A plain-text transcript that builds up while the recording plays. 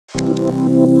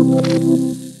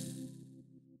You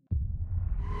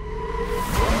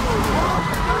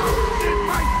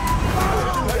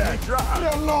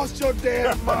done lost your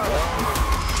damn mind.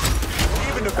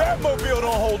 Even the Batmobile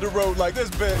don't hold the road like this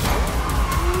bitch.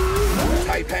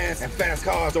 Tight pants and fast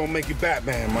cars don't make you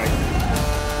Batman, Mike.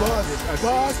 Buzz!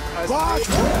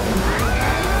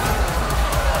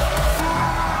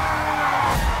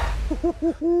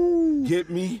 Get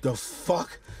me the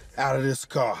fuck out of this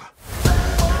car.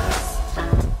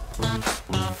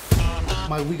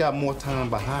 Mike, we got more time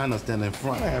behind us than in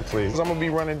front. Man, please. I'm gonna be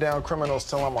running down criminals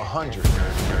till I'm 100.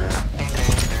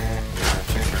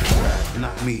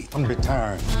 Not me. I'm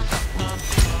retiring.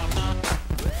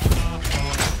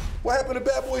 What happened to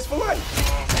Bad Boys for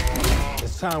Life?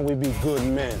 It's time we be good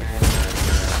men.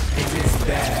 It's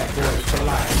Bad Boys for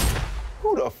Life.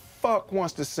 Who the fuck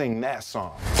wants to sing that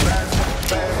song?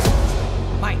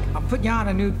 Mike, I'm putting you on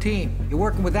a new team. You're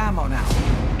working with Ammo now.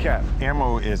 Cap,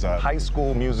 Ammo is a high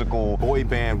school musical boy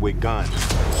band with guns.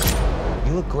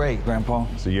 You look great, Grandpa.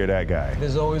 So you're that guy.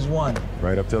 There's always one.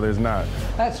 Right up till there's not.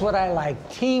 That's what I like,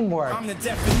 teamwork. I'm the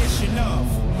definition of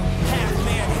half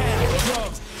man, half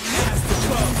drugs, master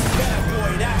clubs, bad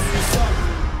boy, that's what's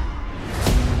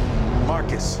up.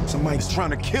 Marcus, somebody's trying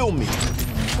to kill me.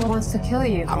 Who wants to kill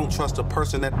you? I don't trust a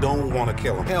person that don't want to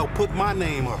kill him. Hell, put my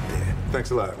name up there. Thanks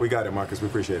a lot. We got it, Marcus. We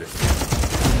appreciate it.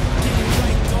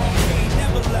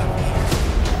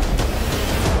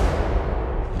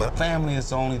 But family is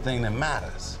the only thing that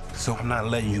matters. So I'm not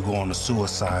letting you go on a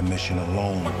suicide mission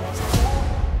alone.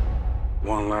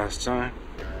 One last time.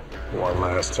 One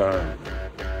last time.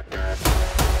 It's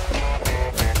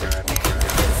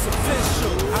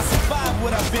official. I survived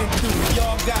what I've been through.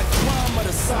 Y'all got drama,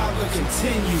 the saga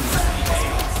continues.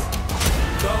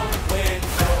 Going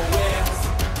nowhere.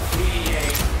 We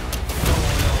ain't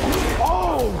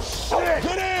Oh, shit!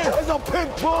 Get in! There's a pit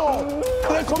bull!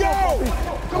 Let's go!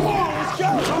 Come on, let's go!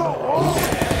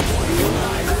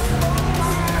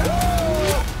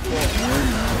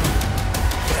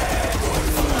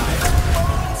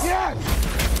 Yes!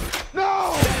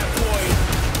 No!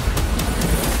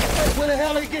 Where the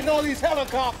hell are you getting all these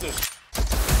helicopters?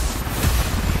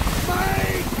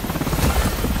 Mike!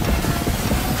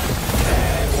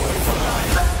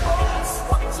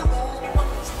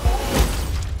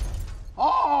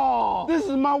 Oh, this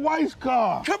is my wife's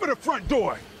car. Cover the front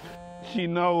door. She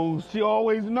knows. She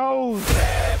always knows.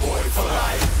 bad boy for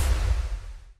life.